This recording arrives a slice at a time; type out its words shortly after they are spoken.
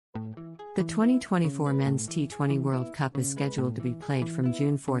The 2024 Men's T20 World Cup is scheduled to be played from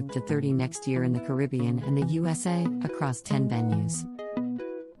June 4 to 30 next year in the Caribbean and the USA, across 10 venues.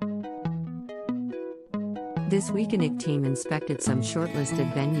 This week, an IC team inspected some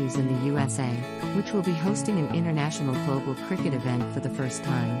shortlisted venues in the USA, which will be hosting an international global cricket event for the first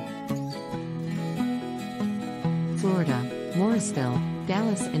time. Florida, Morrisville,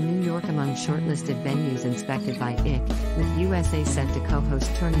 Dallas and New York among shortlisted venues inspected by IC, with USA set to co-host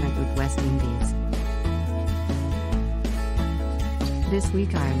tournament with West Indies. This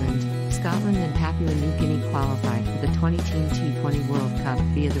week, Ireland, Scotland and Papua New Guinea qualified for the 20-team T20 World Cup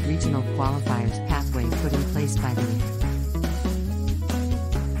via the regional qualifiers pathway put in place by the IC.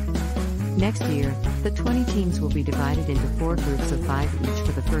 Next year, the 20 teams will be divided into 4 groups of 5 each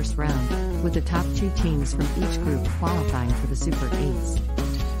for the first round, with the top 2 teams from each group qualifying for the Super 8s.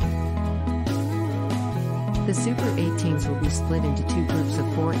 The Super 8 teams will be split into 2 groups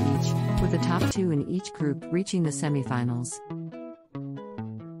of 4 each, with the top 2 in each group reaching the semifinals.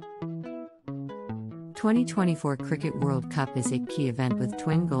 2024 Cricket World Cup is a key event with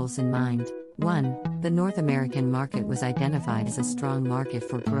twin goals in mind. 1. The North American market was identified as a strong market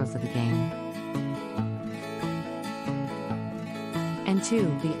for growth of the game. And 2.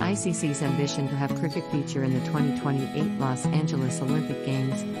 The ICC's ambition to have cricket feature in the 2028 Los Angeles Olympic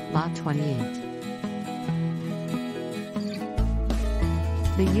Games, LA 28.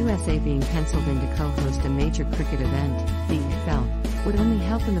 The USA being penciled in to co-host a major cricket event, the IC felt, would only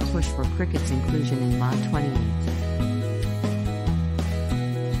help in the push for cricket's inclusion in LA 28.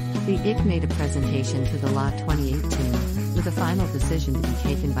 The IC made a presentation to the LA 28 team, with a final decision to be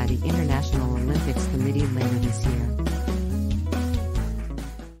taken by the International Olympics Committee later this year.